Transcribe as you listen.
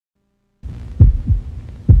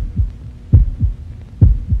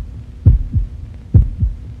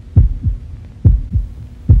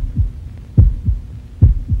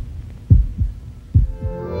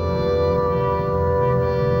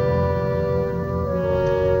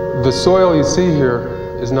The soil you see here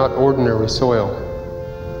is not ordinary soil.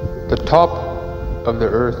 The top of the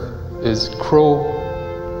earth is Crow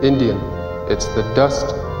Indian. It's the dust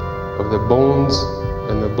of the bones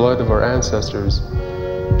and the blood of our ancestors.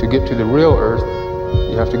 To get to the real earth,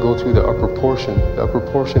 you have to go through the upper portion. The upper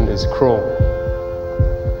portion is Crow.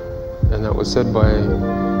 And that was said by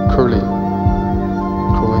Curly,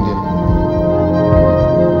 Crow Indian.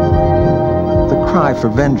 The cry for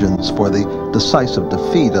vengeance for the decisive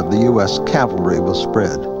defeat of the U.S. cavalry was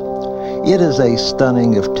spread. It is a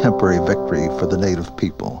stunning, if temporary, victory for the native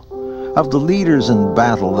people. Of the leaders in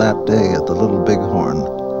battle that day at the Little Bighorn,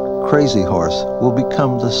 Crazy Horse will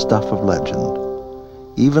become the stuff of legend.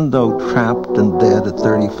 Even though trapped and dead at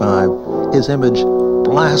 35, his image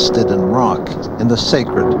blasted in rock in the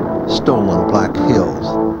sacred, stolen Black Hills,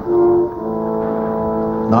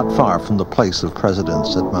 not far from the place of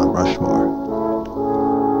presidents at Mount Rushmore.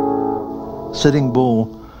 Sitting Bull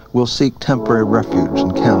will seek temporary refuge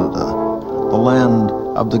in Canada, the land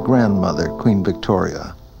of the grandmother, Queen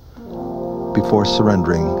Victoria, before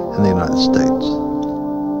surrendering in the United States.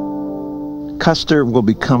 Custer will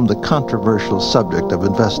become the controversial subject of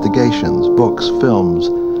investigations, books, films,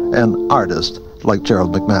 and artists like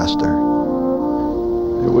Gerald McMaster.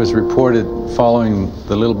 It was reported following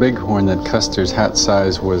the Little Bighorn that Custer's hat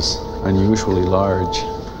size was unusually large.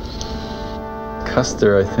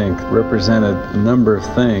 Custer, I think, represented a number of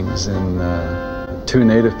things in two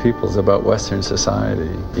Native peoples about Western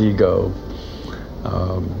society. Ego.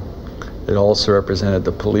 It also represented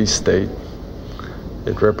the police state.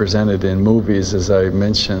 It represented in movies, as I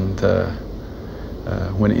mentioned,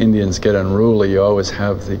 when Indians get unruly, you always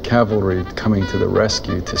have the cavalry coming to the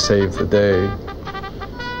rescue to save the day.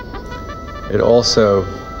 It also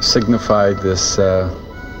signified this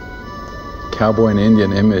cowboy and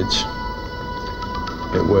Indian image.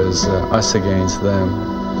 It was us against them.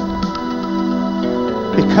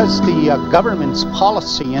 Because the government's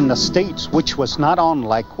policy in the States, which was not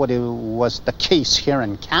unlike what it was the case here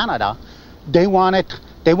in Canada, they wanted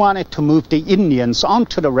to move the Indians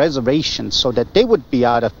onto the reservation so that they would be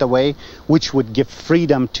out of the way, which would give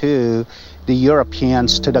freedom to the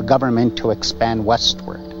Europeans, to the government to expand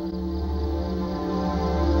westward.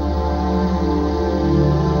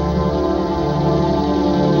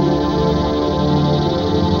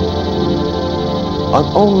 On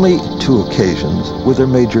only 2 occasions were there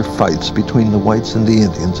major fights between the whites and the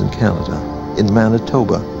Indians in Canada, in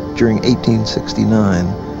Manitoba during 1869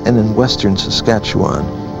 and in western Saskatchewan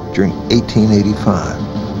during 1885.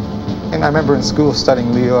 And I remember in school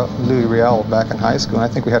studying Louis Riel back in high school, and I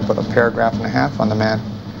think we had about a paragraph and a half on the man.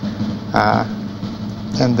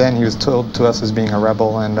 And then he was told to us as being a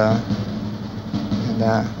rebel and a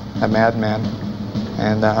madman,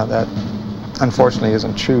 and that unfortunately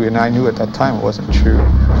isn't true, and I knew at that time it wasn't true.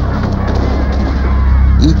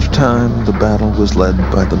 Each time the battle was led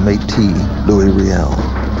by the Métis Louis Riel.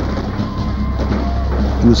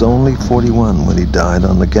 He was only 41 when he died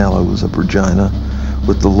on the gallows of Regina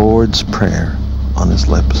with the Lord's Prayer on his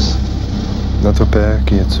lips. Notre Père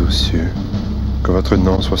qui es aux cieux, que votre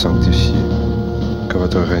nom soit sanctifié, que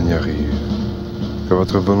votre règne arrive, que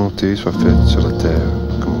votre volonté soit faite sur la terre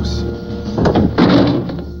comme au ciel.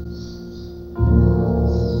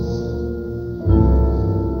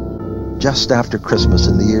 Just after Christmas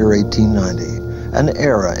in the year 1890, an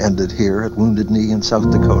era ended here at Wounded Knee in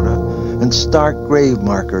South Dakota, and stark grave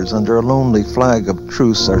markers under a lonely flag of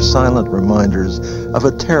truce are silent reminders of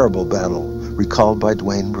a terrible battle recalled by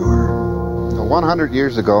Dwayne Brewer. 100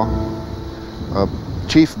 years ago,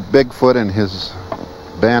 Chief Bigfoot and his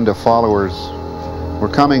band of followers were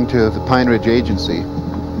coming to the Pine Ridge Agency.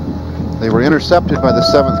 They were intercepted by the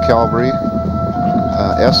 7th Cavalry,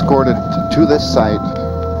 escorted to this site.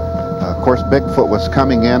 Of course, Bigfoot was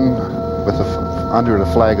coming in with under the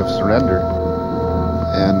flag of surrender,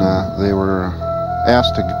 and they were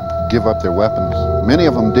asked to give up their weapons. Many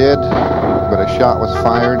of them did, but a shot was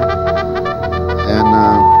fired, and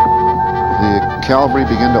the cavalry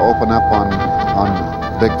began to open up on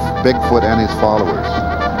Bigfoot and his followers.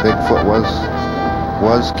 Bigfoot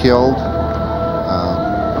was killed.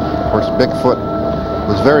 Of course, Bigfoot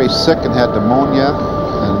was very sick and had pneumonia,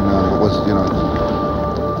 and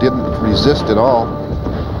didn't resist at all,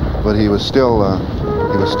 but he was still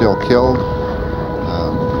killed.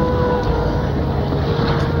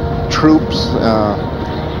 Troops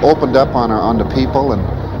opened up on the people, and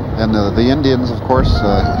the Indians, of course,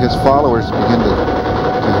 his followers began to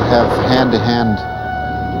have hand-to-hand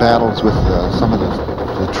battles with some of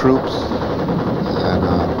the troops, and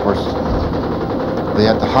of course they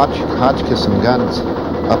had the Hotchkiss guns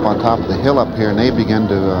up on top of the hill up here, and they began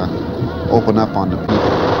to open up on the people.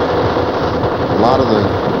 A lot of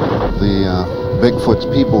the Bigfoot's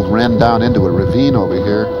people ran down into a ravine over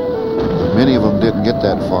here. Many of them didn't get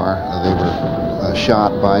that far. They were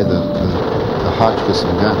shot by the Hotchkiss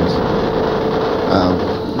guns.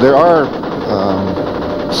 There are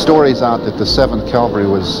stories out that the 7th Cavalry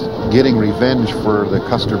was getting revenge for the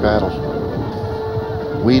Custer battle.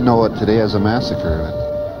 We know it today as a massacre.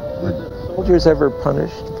 Were soldiers ever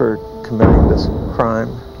punished for committing this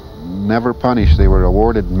crime? Never punished. They were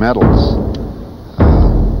awarded medals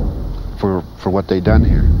for what they done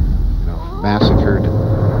here. You know, massacred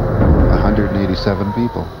 187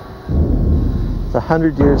 people. It's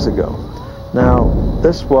 100 years ago. Now,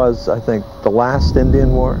 this was, I think, the last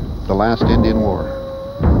Indian War? The last Indian War.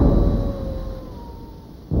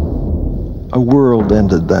 A world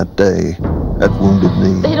ended that day at Wounded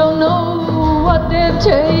Knee. They don't know what they've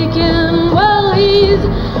taken. Well, his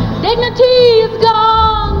dignity is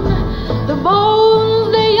gone. The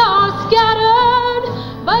bones, they are scattered,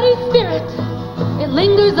 but his spirit, it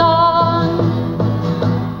lingers on.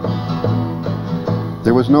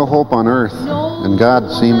 There was no hope on earth, and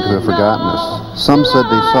God seemed to have forgotten us. Some said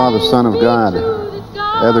they saw the Son of God.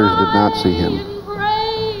 Others did not see him.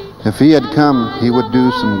 If he had come, he would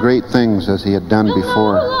do some great things as he had done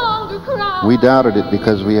before. We doubted it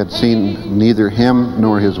because we had seen neither him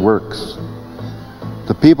nor his works.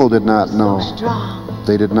 The people did not know.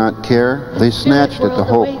 They did not care. They snatched at the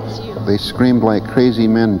hope. They screamed like crazy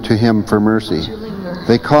men to him for mercy.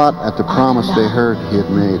 They caught at the promise they heard he had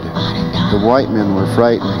made. The white men were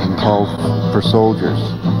frightened and called for soldiers.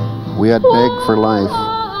 We had begged for life,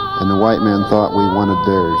 and the white men thought we wanted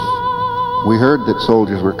theirs. We heard that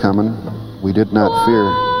soldiers were coming. We did not fear.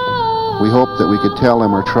 We hoped that we could tell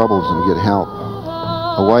them our troubles and get help.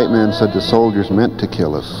 A white man said the soldiers meant to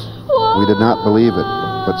kill us. We did not believe it,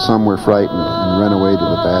 but some were frightened and ran away to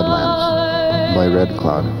the Badlands by Red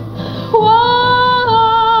Cloud. Why?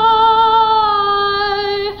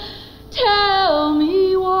 Tell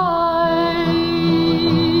me why.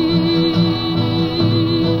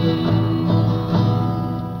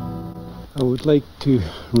 I would like to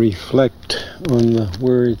reflect on the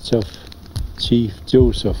words of Chief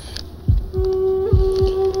Joseph.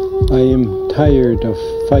 I am tired of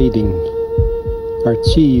fighting. Our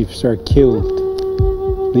chiefs are killed.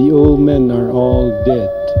 The old men are all dead.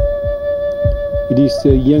 It is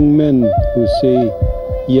the young men who say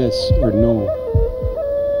yes or no.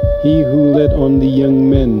 He who led on the young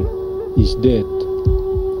men is dead.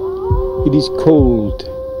 It is cold,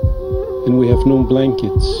 and we have no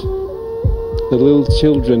blankets. The little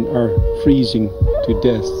children are freezing to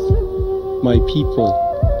death. My people,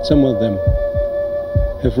 some of them,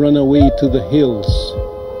 have run away to the hills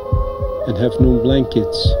and have no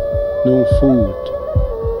blankets, no food.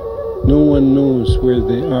 No one knows where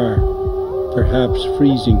they are, perhaps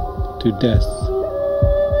freezing to death.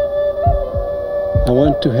 I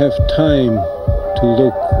want to have time to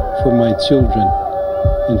look for my children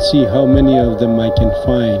and see how many of them I can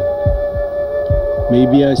find.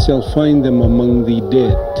 Maybe I shall find them among the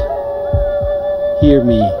dead. Hear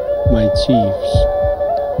me, my chiefs.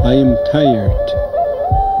 I am tired.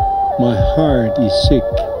 My heart is sick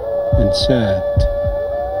and sad.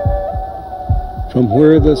 From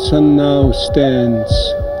where the sun now stands,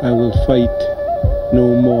 I will fight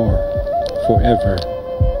no more forever.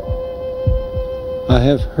 I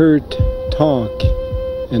have heard talk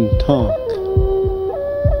and talk,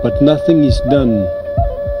 but nothing is done.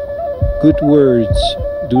 Good words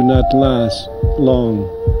do not last long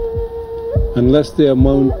unless they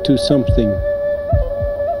amount to something.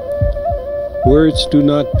 Words do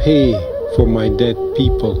not pay for my dead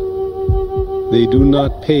people. They do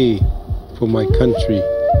not pay for my country,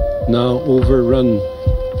 now overrun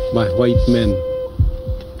by white men.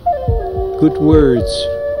 Good words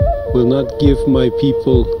will not give my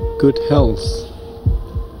people good health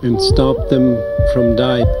and stop them from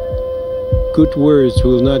dying. Good words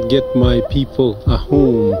will not get my people a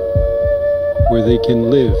home where they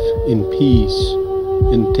can live in peace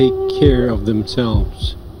and take care of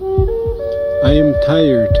themselves. I am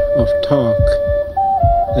tired of talk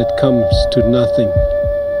that comes to nothing.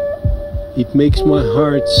 It makes my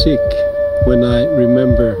heart sick when I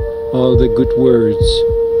remember all the good words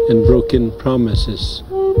and broken promises.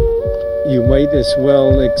 You might as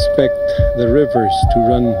well expect the rivers to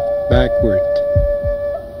run backward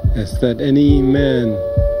as that any man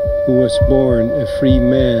who was born a free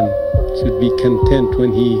man should be content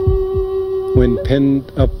when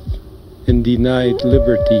penned up and denied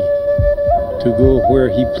liberty to go where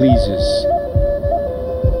he pleases.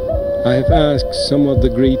 I have asked some of the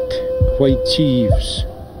great white chiefs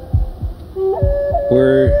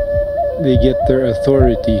where they get their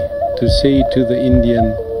authority to say to the Indian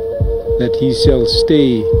that he shall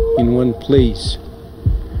stay in one place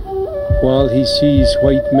while he sees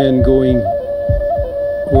white men going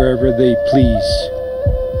wherever they please.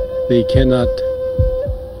 They cannot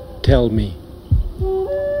tell me.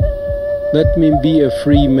 Let me be a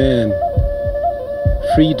free man,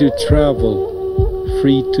 free to travel,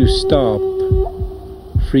 free to stop,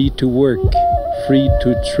 free to work, free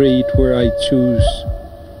to trade where I choose,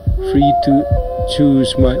 free to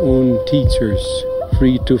choose my own teachers,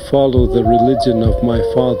 free to follow the religion of my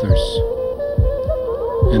fathers,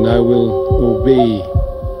 and I will obey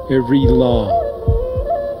every law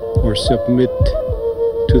or submit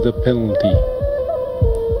to the penalty.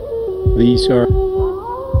 These are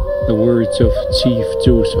the words of Chief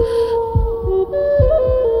Joseph.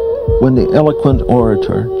 When the eloquent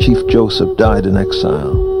orator, Chief Joseph, died in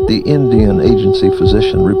exile, the Indian agency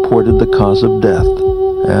physician reported the cause of death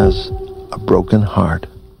as a broken heart.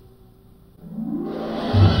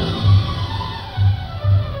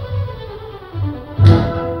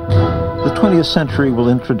 The 20th century will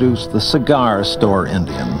introduce the cigar store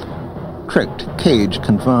Indian. Tricked, caged,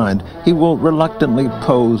 confined, he will reluctantly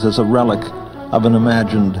pose as a relic of an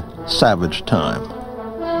imagined savage time.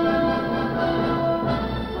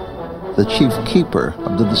 The chief keeper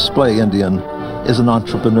of the display Indian is an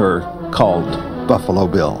entrepreneur called Buffalo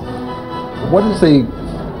Bill. What is the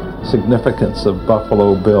significance of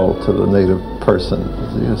Buffalo Bill to the native person?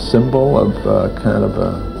 Is he a symbol of kind of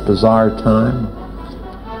a bizarre time?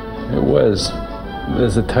 It was,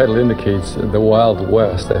 as the title indicates, the Wild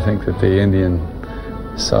West. I think that the Indian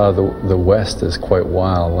saw the West as quite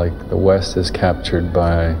wild, like the West is captured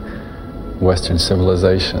by Western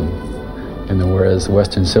civilization, and whereas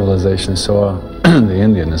Western civilization saw the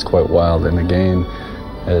Indian as quite wild, and again,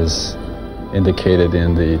 as indicated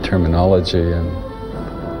in the terminology, and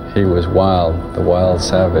he was wild, the wild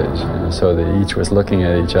savage, and so they each was looking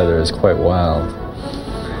at each other as quite wild.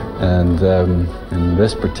 And in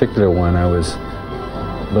this particular one, I was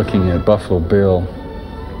looking at Buffalo Bill,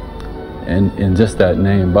 and in just that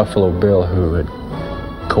name, Buffalo Bill, who had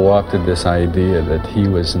co-opted this idea that he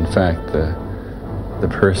was in fact the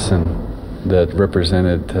person that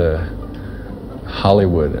represented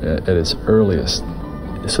Hollywood at its earliest,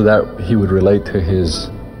 so that he would relate to his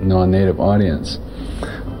non-native audience.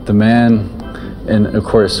 The man, and of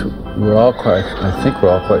course, I think we're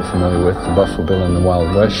all quite familiar with the Buffalo Bill and the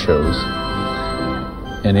Wild West shows,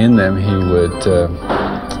 and in them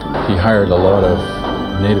he hired a lot of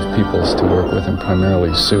native peoples to work with him,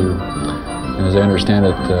 primarily Sioux. And as I understand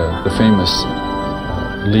it, the famous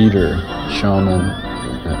leader, shaman,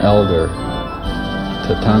 elder,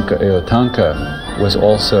 Tatanka Eotanka, was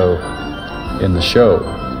also in the show.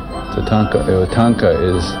 Tatanka Eotanka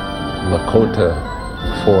is Lakota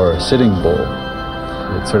for Sitting Bull.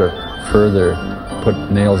 It sort of further put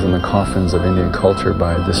nails in the coffins of Indian culture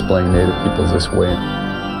by displaying native peoples this way.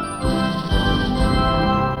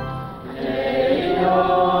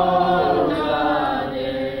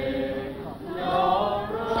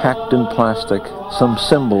 Packed in plastic, some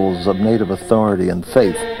symbols of native authority and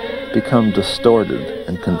faith become distorted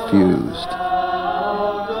and confused.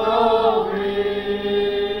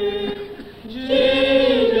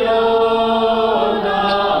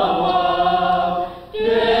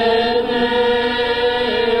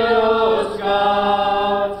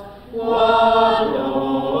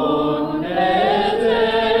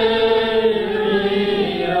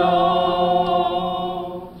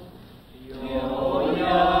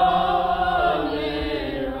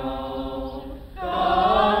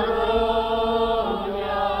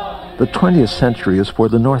 The 20th century is for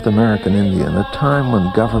the North American Indian, a time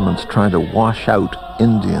when governments try to wash out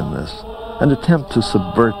Indianness, an attempt to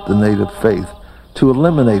subvert the native faith, to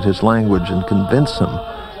eliminate his language and convince him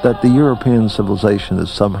that the European civilization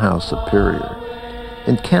is somehow superior.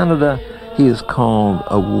 In Canada, he is called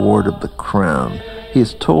a ward of the crown. He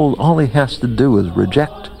is told all he has to do is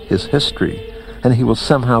reject his history, and he will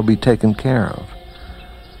somehow be taken care of.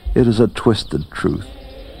 It is a twisted truth,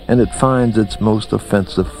 and it finds its most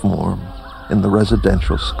offensive form in the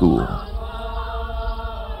residential school.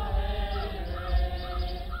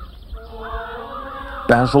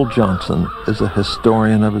 Basil Johnson is a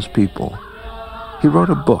historian of his people. He wrote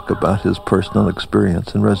a book about his personal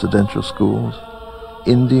experience in residential schools,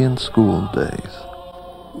 Indian School Days.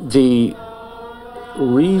 The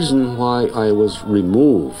reason why I was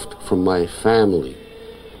removed from my family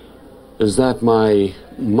is that my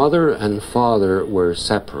mother and father were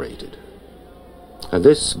separated. And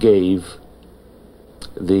this gave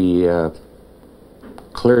the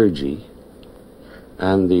clergy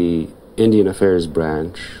and the Indian Affairs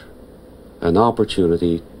branch an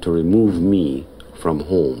opportunity to remove me from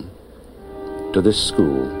home to this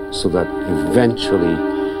school so that eventually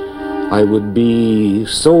I would be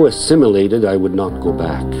so assimilated I would not go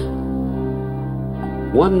back.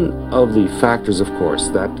 One of the factors, of course,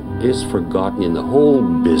 that is forgotten in the whole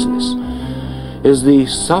business is the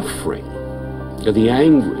suffering, the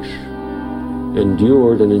anguish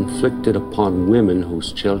endured and inflicted upon women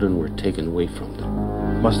whose children were taken away from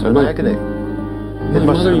them. Must have been agony. My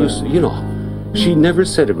mother used, you know, she never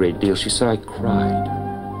said a great deal. She said, I cried.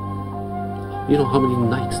 You know, how many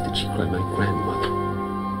nights did she cry? My grandmother.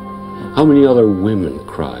 How many other women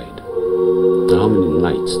cried? And how many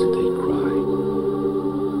nights did they cry?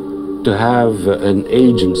 To have an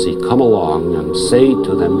agency come along and say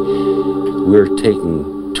to them, we're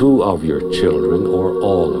taking 2 of your children or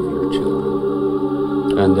all of your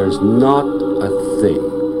children. And there's not a thing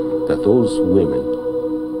that those women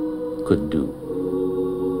could do.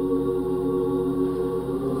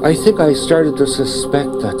 I think I started to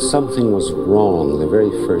suspect that something was wrong the very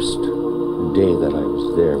first day that I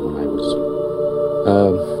was there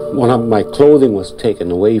when my clothing was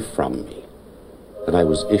taken away from me, and I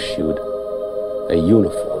was issued a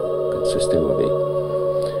uniform consisting of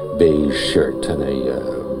a beige shirt and a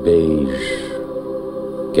beige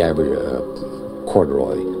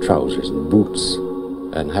corduroy trousers and boots,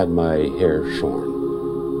 and had my hair shorn.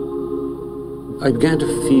 I began to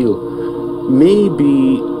feel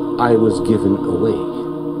maybe I was given away.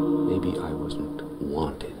 Maybe I wasn't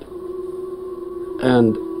wanted.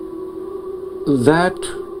 And that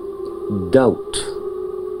doubt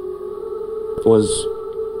was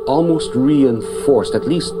almost reinforced. At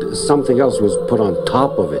least something else was put on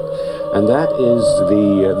top of it. And that is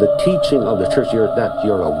the teaching of the church that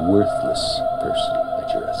you're a worthless person,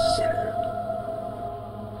 that you're a sinner.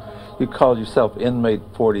 You called yourself inmate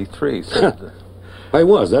 43. So I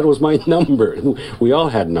was. That was my number. We all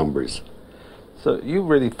had numbers. So you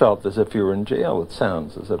really felt as if you were in jail, it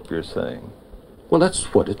sounds as if you're saying. Well,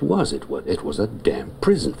 that's what it was. It was a damn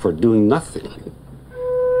prison for doing nothing.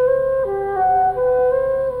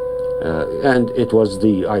 And it was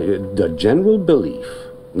the general belief,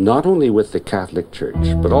 not only with the Catholic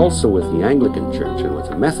Church, but also with the Anglican Church and with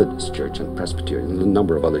the Methodist Church and Presbyterian and a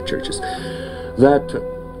number of other churches, that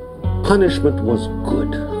punishment was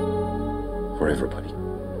good for everybody.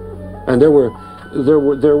 And there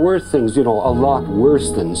were things, you know, a lot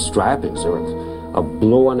worse than strappings. There was a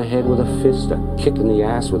blow on the head with a fist, a kick in the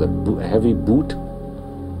ass with a heavy boot,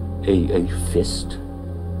 a fist to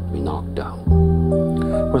be knocked down.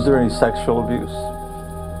 Was there any sexual abuse?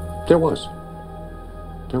 There was.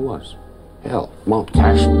 There was. Hell, Mount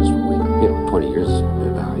Cashel was, 20 years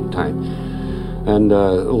behind time. And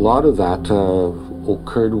a lot of that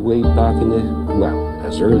occurred way back in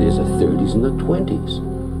as early as the 30s and the 20s.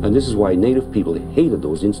 And this is why Native people hated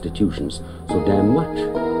those institutions so damn much.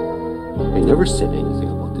 They never said anything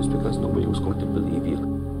about this because nobody was going to believe you.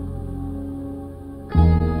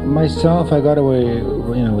 Myself, I got away,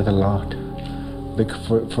 with a lot.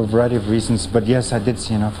 For a variety of reasons, but yes, I did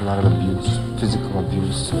see an awful lot of abuse, physical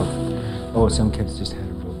abuse. Some kids just had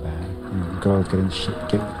it real bad. Girls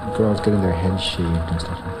getting their heads shaved and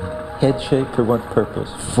stuff like that. Head shaved for what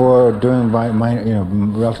purpose? For doing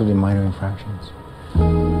relatively minor infractions.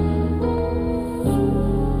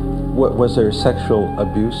 Was there sexual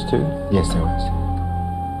abuse too? Yes, there was.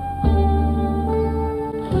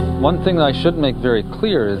 One thing that I should make very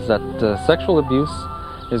clear is that sexual abuse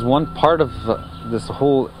is one part of this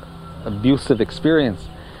whole abusive experience,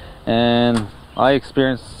 and I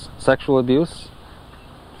experienced sexual abuse,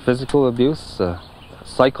 physical abuse,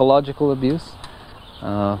 psychological abuse,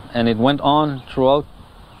 and it went on throughout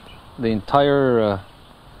the entire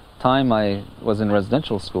time I was in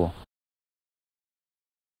residential school.